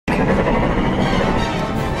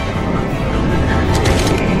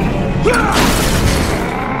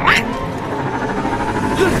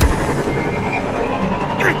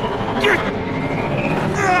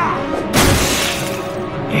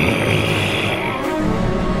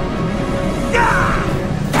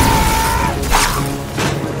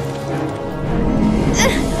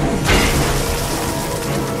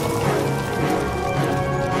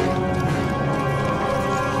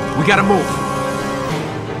gotta move.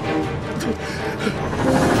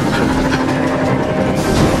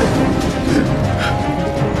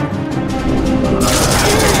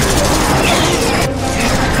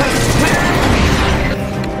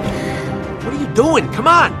 What are you doing? Come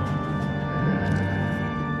on!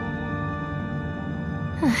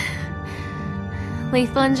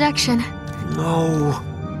 Lethal injection. No.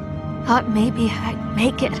 Thought maybe I'd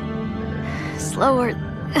make it. Slower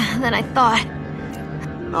than I thought.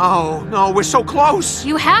 No, we're so close!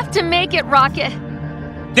 You have to make it, Rocket!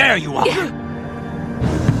 There you are!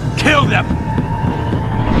 Kill them!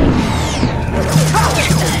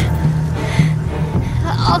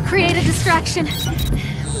 I'll create a distraction.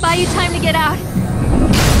 Buy you time to get out.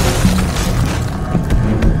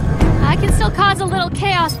 I can still cause a little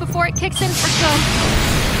chaos before it kicks in for good.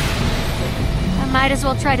 I might as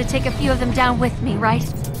well try to take a few of them down with me, right?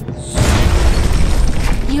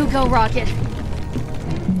 You go, Rocket.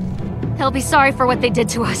 They'll be sorry for what they did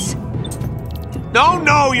to us.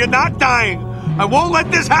 No, you're not dying! I won't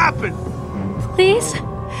let this happen! Please,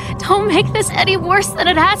 don't make this any worse than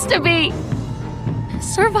it has to be.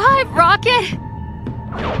 Survive, Rocket!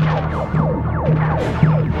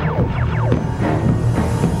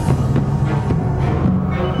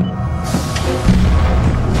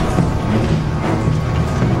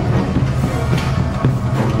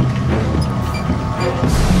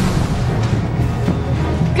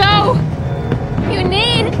 Go! You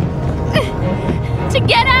need to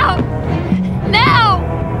get out! Now!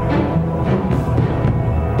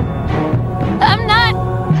 I'm not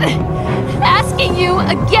asking you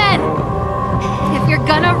again! If you're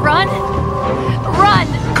gonna run, run!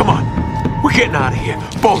 Come on, we're getting out of here,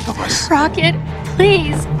 both of us. Rocket,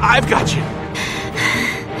 please. I've got you.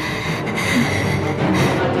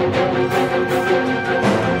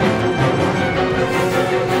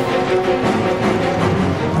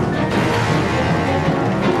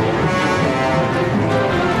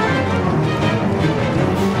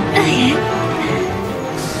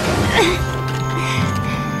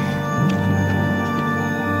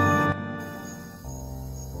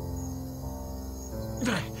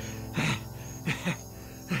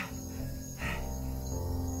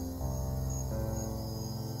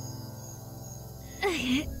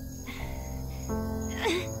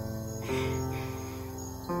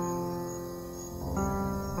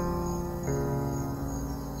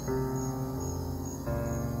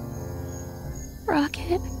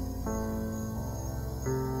 Rocket.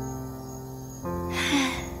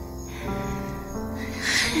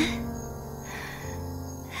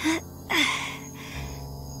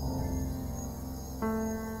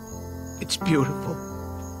 It's beautiful,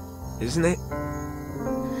 isn't it?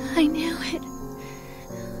 I knew it.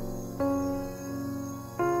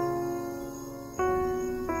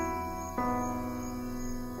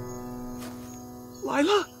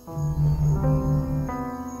 Lila?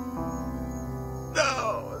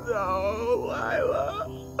 No, Lila.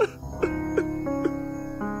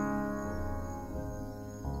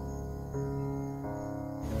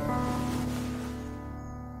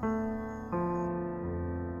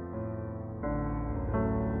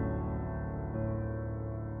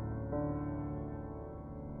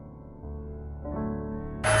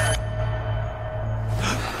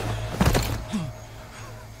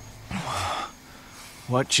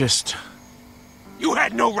 What just... You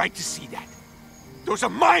had no right to see that. Those are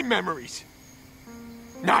my memories,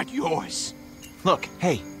 not yours. Look,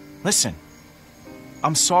 hey, listen.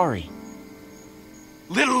 I'm sorry.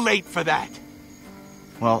 Little late for that.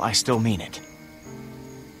 Well, I still mean it.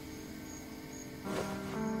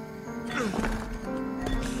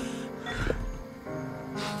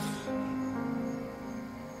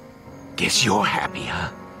 Guess you're happy,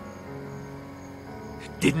 huh?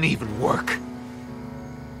 It didn't even work.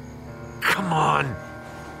 Come on.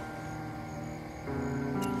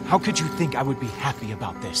 How could you think I would be happy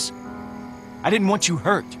about this? I didn't want you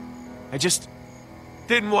hurt. I just...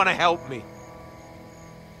 Didn't want to help me.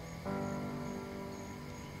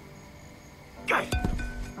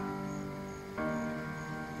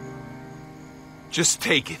 Just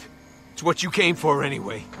take it. It's what you came for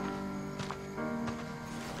anyway.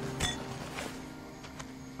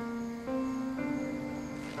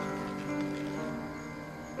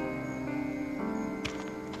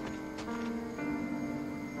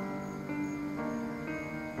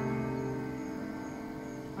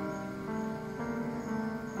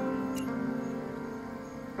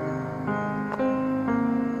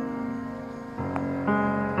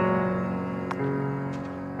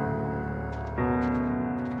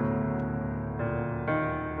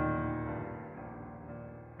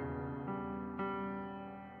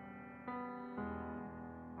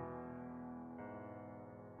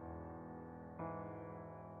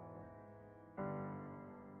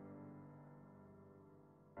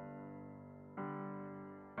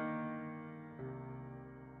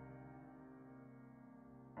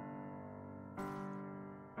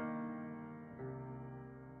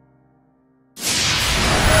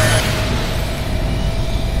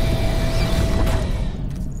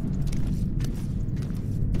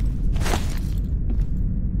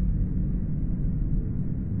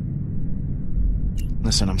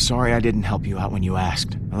 Listen, I'm sorry I didn't help you out when you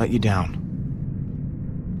asked. I let you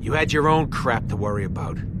down. You had your own crap to worry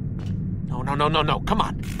about. No. Come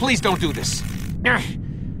on. Please don't do this.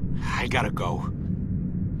 I gotta go.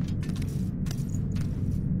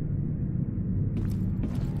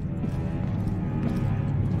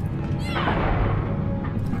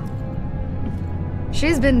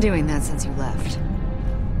 She's been doing that since you left.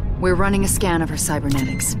 We're running a scan of her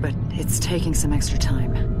cybernetics, but it's taking some extra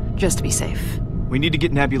time, just to be safe. We need to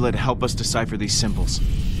get Nebula to help us decipher these symbols.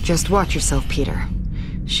 Just watch yourself, Peter.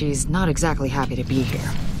 She's not exactly happy to be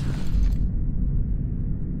here.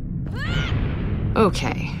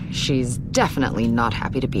 Okay, she's definitely not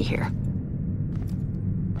happy to be here.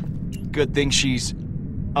 Good thing she's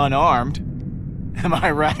unarmed. Am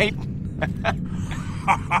I right?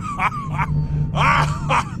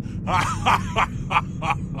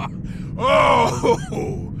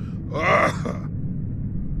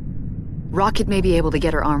 Rocket may be able to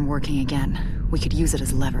get her arm working again. We could use it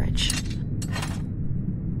as leverage.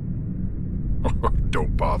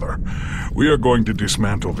 Don't bother. We are going to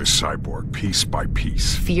dismantle this cyborg piece by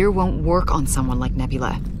piece. Fear won't work on someone like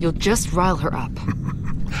Nebula. You'll just rile her up.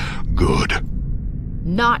 Good.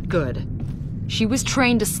 Not good. She was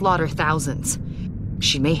trained to slaughter thousands.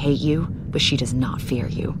 She may hate you, but she does not fear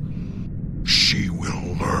you. She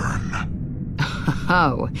will learn.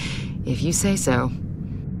 Oh, if you say so.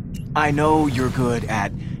 I know you're good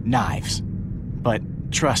at knives, but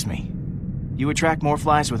trust me, you attract more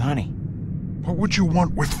flies with honey. What would you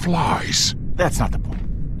want with flies? That's not the point.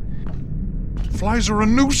 Flies are a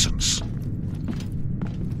nuisance.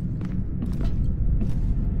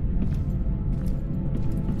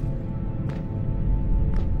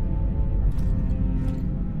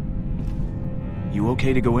 You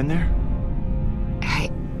okay to go in there?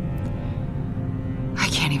 I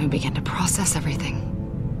can't even begin to process everything.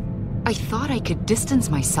 I thought I could distance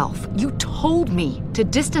myself. You told me to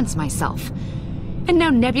distance myself. And now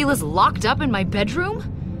Nebula's locked up in my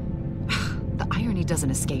bedroom? The irony doesn't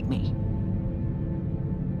escape me.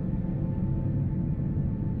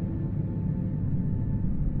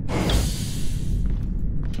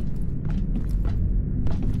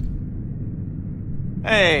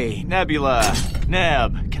 Hey, Nebula.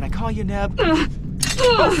 Neb. Can I call you Neb?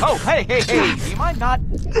 Hey. Do you mind not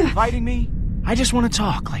inviting me? I just want to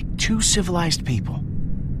talk like two civilized people.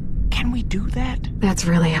 Can we do that? That's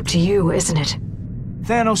really up to you, isn't it?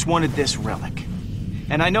 Thanos wanted this relic.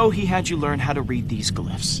 And I know he had you learn how to read these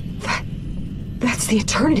glyphs. That's the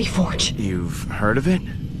Eternity Forge. You've heard of it?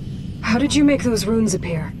 How did you make those runes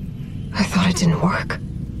appear? I thought it didn't work.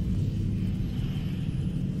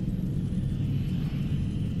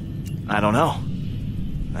 I don't know.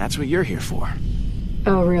 That's what you're here for.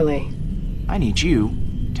 Oh, really? I need you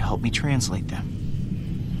to help me translate them.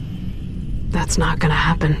 That's not gonna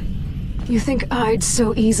happen. You think I'd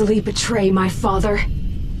so easily betray my father?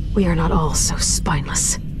 We are not all so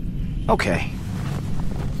spineless. Okay.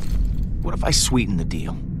 What if I sweeten the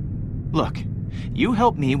deal? Look, you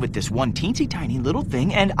help me with this one teensy tiny little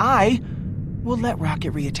thing, and I will let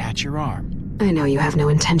Rocket reattach your arm. I know you have no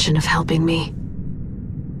intention of helping me.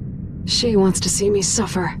 She wants to see me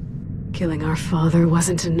suffer. Killing our father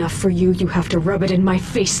wasn't enough for you. You have to rub it in my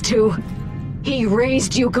face, too. He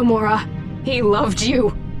raised you, Gamora. He loved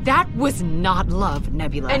you. That was not love,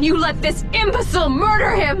 Nebula. And you let this imbecile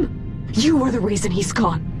murder him! You were the reason he's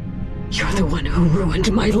gone. You're the one who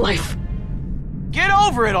ruined my life. Get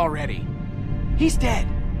over it already! He's dead,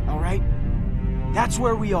 all right? That's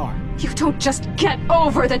where we are. You don't just get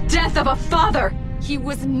over the death of a father! He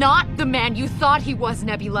was not the man you thought he was,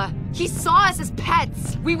 Nebula. He saw us as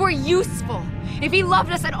pets. We were useful. If he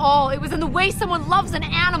loved us at all, it was in the way someone loves an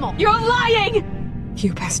animal. You're lying!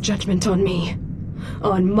 You pass judgment on me.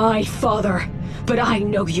 On my father. But I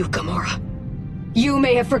know you, Gamora. You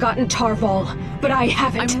may have forgotten Tarval, but I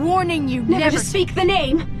haven't. I'm warning you, never to speak the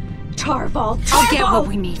name. Tarval. I'll get what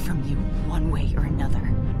we need from you, one way or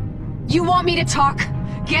another. You want me to talk?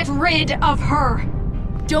 Get rid of her.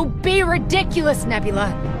 Don't be ridiculous,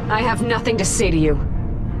 Nebula. I have nothing to say to you.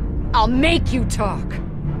 I'll make you talk.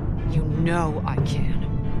 You know I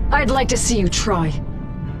can. I'd like to see you try.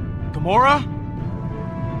 Gamora?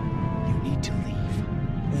 You need to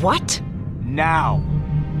leave. What? Now.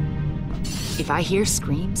 If I hear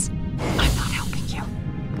screams, I'm not helping you.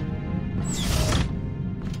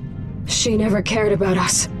 She never cared about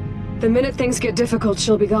us. The minute things get difficult,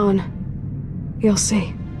 she'll be gone. You'll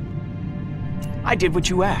see. I did what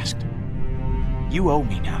you asked. You owe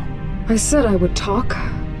me now. I said I would talk.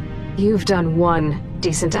 You've done one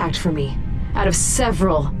decent act for me, out of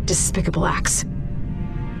several despicable acts.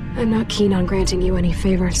 I'm not keen on granting you any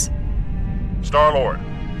favors. Star-Lord,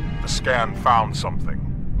 The scan found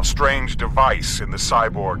something. A strange device in the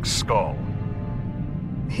cyborg's skull.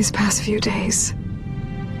 These past few days,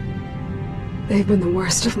 they've been the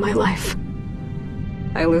worst of my life.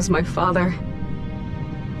 I lose my father.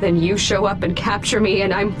 Then you show up and capture me,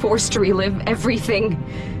 and I'm forced to relive everything.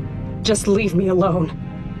 Just leave me alone.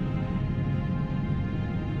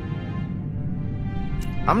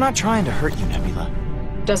 I'm not trying to hurt you, Nebula.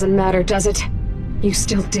 Doesn't matter, does it? You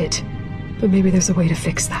still did. But maybe there's a way to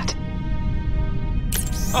fix that.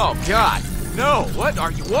 Oh, God! No! What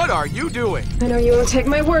are you doing? I know you won't take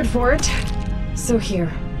my word for it. So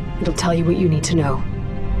here, it'll tell you what you need to know.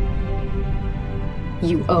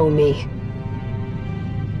 You owe me.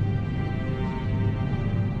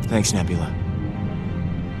 Thanks, Nebula.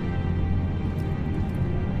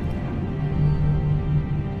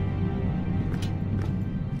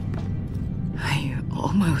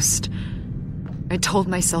 I told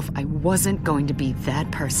myself I wasn't going to be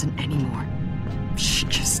that person anymore. She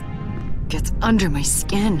just gets under my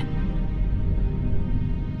skin.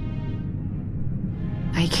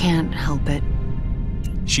 I can't help it.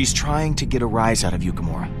 She's trying to get a rise out of you,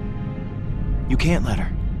 Gamora. You can't let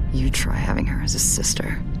her. You try having her as a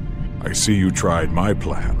sister. I see you tried my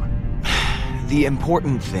plan. The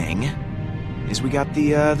important thing is we got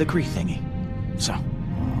the Kree thingy. So.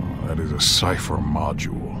 That is a cipher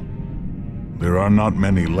module. There are not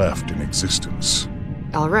many left in existence.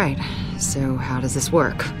 All right, so how does this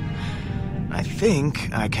work? I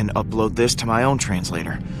think I can upload this to my own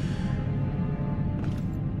translator.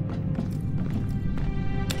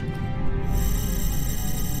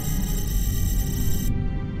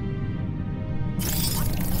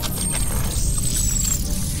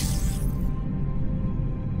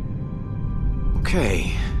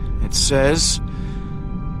 Okay, it says,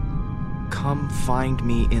 "Come find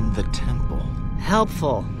me in the temple."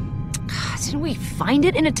 Helpful. Didn't we find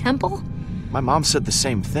it in a temple? My mom said the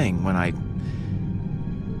same thing when I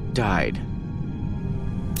died.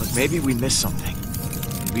 But maybe we missed something.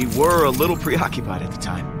 We were a little preoccupied at the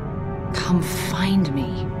time. Come find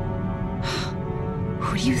me.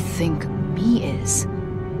 Who do you think me is?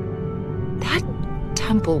 That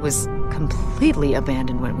temple was completely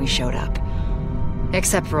abandoned when we showed up.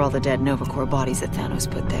 Except for all the dead Nova Corps bodies that Thanos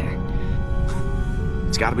put there.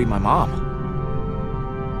 It's gotta be my mom.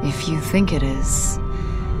 If you think it is,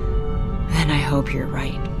 then I hope you're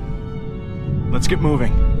right. Let's get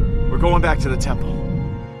moving. We're going back to the temple.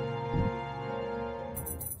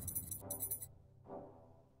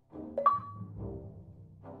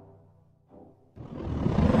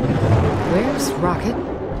 Where's Rocket?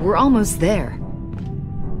 We're almost there.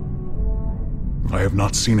 I have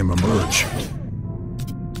not seen him emerge.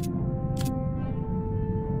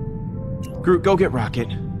 Groot, go get Rocket.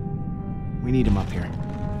 We need him up here.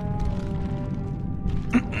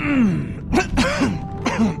 I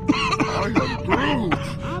am Groot!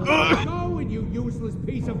 I'm not going, you useless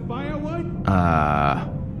piece of firewood! I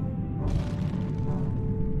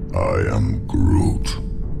am Groot.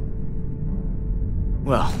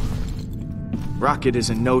 Well, Rocket is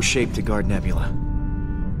in no shape to guard Nebula.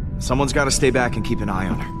 Someone's gotta stay back and keep an eye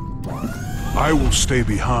on her. I will stay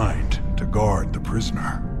behind to guard the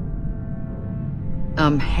prisoner.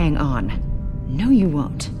 Hang on. No, you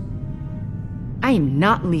won't. I am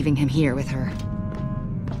not leaving him here with her.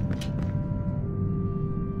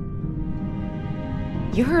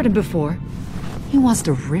 You heard him before. He wants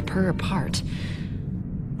to rip her apart.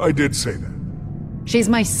 I did say that. She's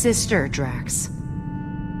my sister, Drax.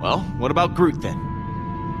 Well, what about Groot then?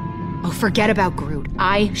 Oh, forget about Groot.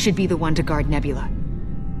 I should be the one to guard Nebula.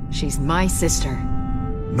 She's my sister.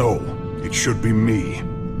 No, it should be me.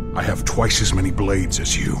 I have twice as many blades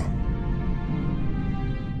as you.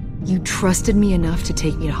 You trusted me enough to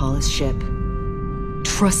take me to Hollis' ship.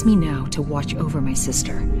 Trust me now to watch over my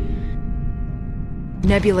sister.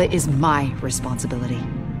 Nebula is my responsibility.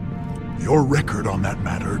 Your record on that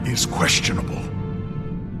matter is questionable.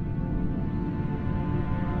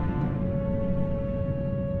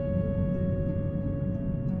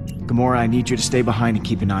 Gamora, I need you to stay behind and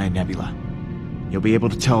keep an eye on Nebula. You'll be able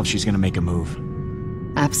to tell if she's gonna make a move.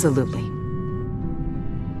 Absolutely.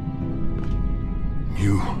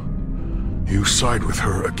 You side with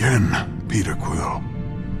her again, Peter Quill.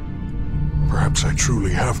 Perhaps I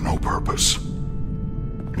truly have no purpose.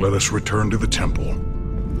 Let us return to the temple.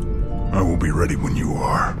 I will be ready when you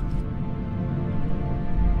are.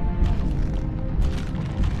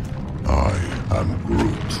 I am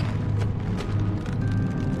Groot.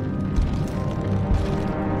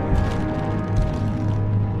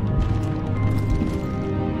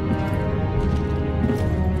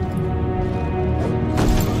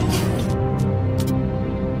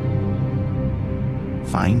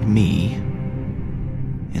 Find me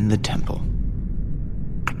in the temple.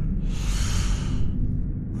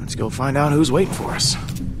 Let's go find out who's waiting for us.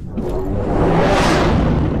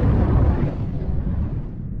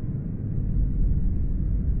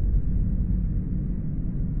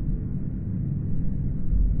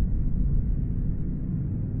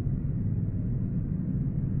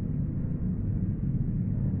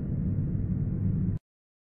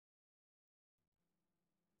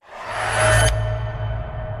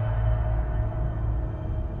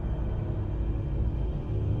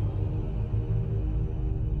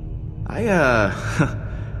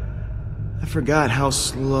 I forgot how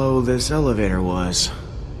slow this elevator was.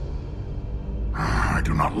 I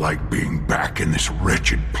do not like being back in this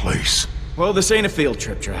wretched place. Well, this ain't a field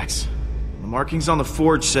trip, Drax. The markings on the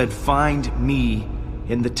forge said, find me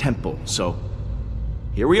in the temple, so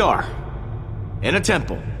here we are, in a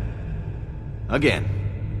temple. Again.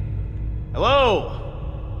 Hello?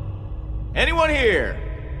 Anyone here?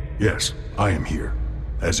 Yes, I am here,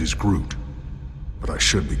 as is Groot. But I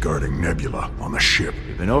should be guarding Nebula on the ship.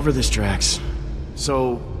 We've been over this, Drax.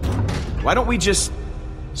 So, why don't we just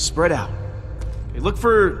spread out? Okay, look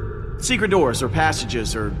for secret doors or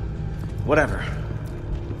passages or whatever.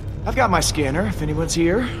 I've got my scanner. If anyone's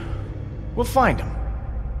here, we'll find them.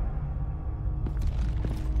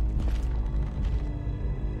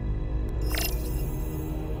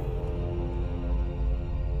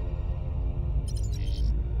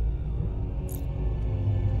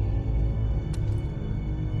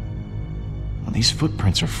 These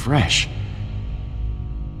footprints are fresh.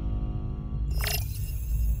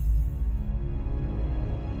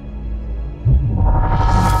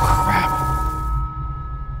 Oh, crap.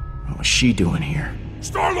 What was she doing here?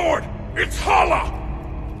 Star-Lord! It's Hala!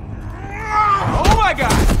 Oh my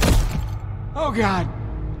god! Oh god.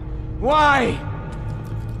 Why?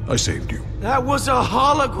 I saved you. That was a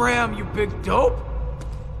hologram, you big dope!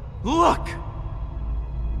 Look!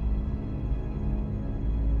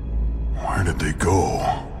 Where did they go?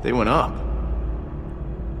 They went up.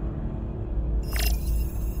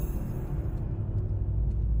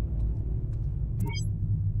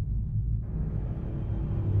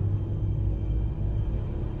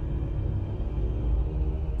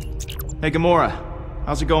 Hey, Gamora.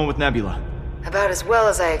 How's it going with Nebula? About as well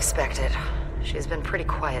as I expected. She's been pretty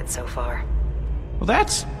quiet so far. Well,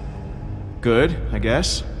 that's good, I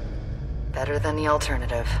guess. Better than the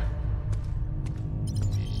alternative.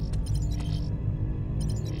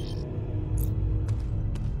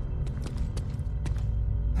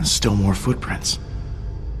 Still more footprints.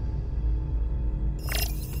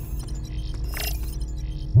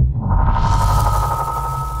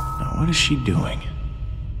 Now, what is she doing?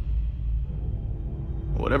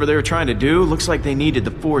 Whatever they were trying to do, looks like they needed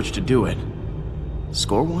the forge to do it.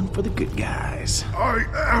 Score one for the good guys. I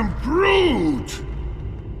am Groot!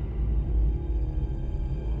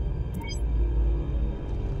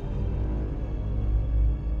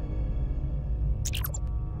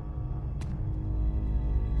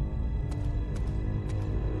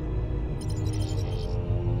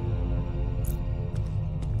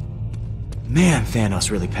 Man,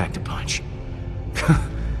 Thanos really packed a punch.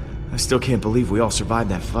 I still can't believe we all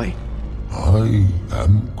survived that fight. I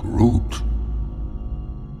am Groot.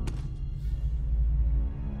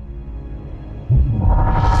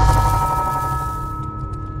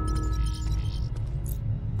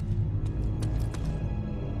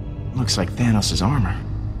 Looks like Thanos' armor.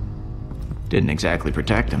 Didn't exactly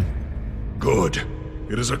protect him. Good.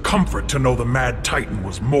 It is a comfort to know the Mad Titan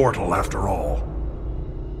was mortal after all.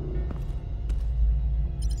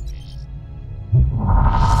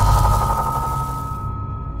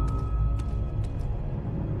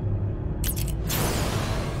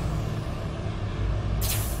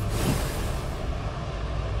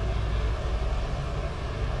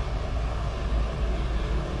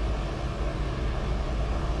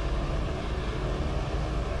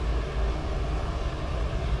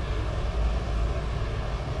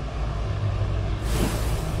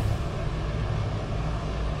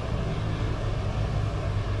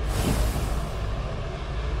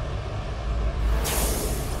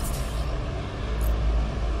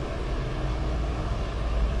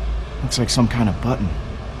 Looks like some kind of button.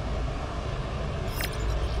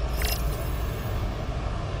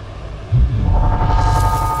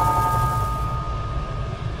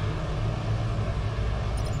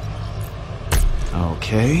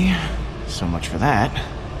 Okay, so much for that.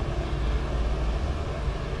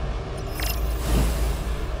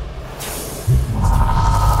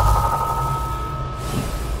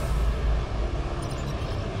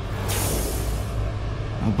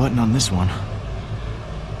 No button on this one.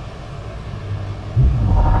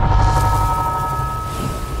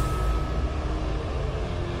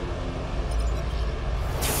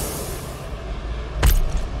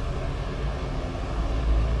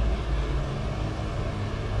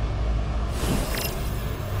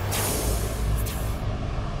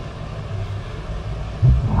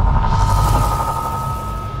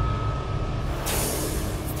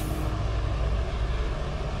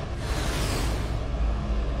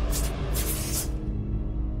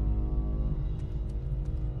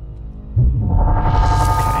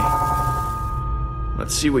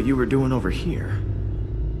 Let's see what you were doing over here.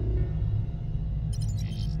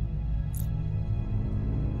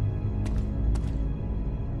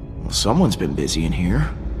 Well, someone's been busy in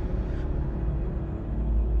here.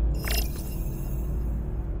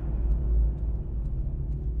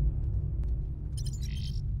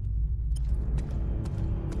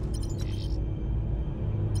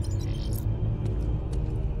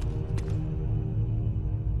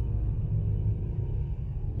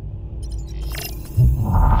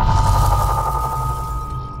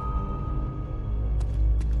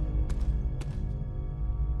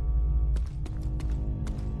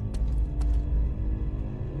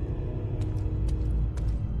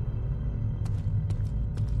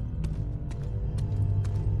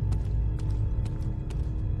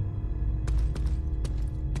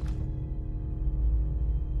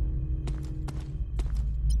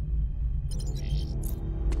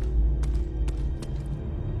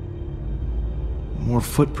 More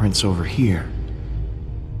footprints over here.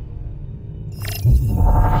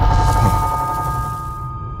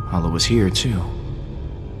 Hala was here, too.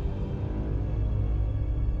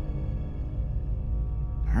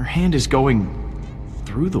 Her hand is going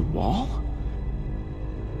through the wall?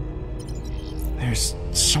 There's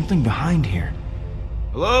something behind here.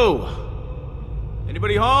 Hello?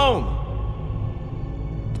 Anybody home?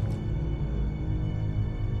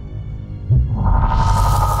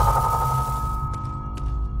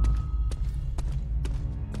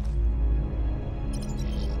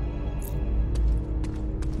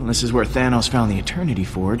 Well, this is where Thanos found the Eternity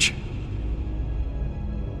Forge.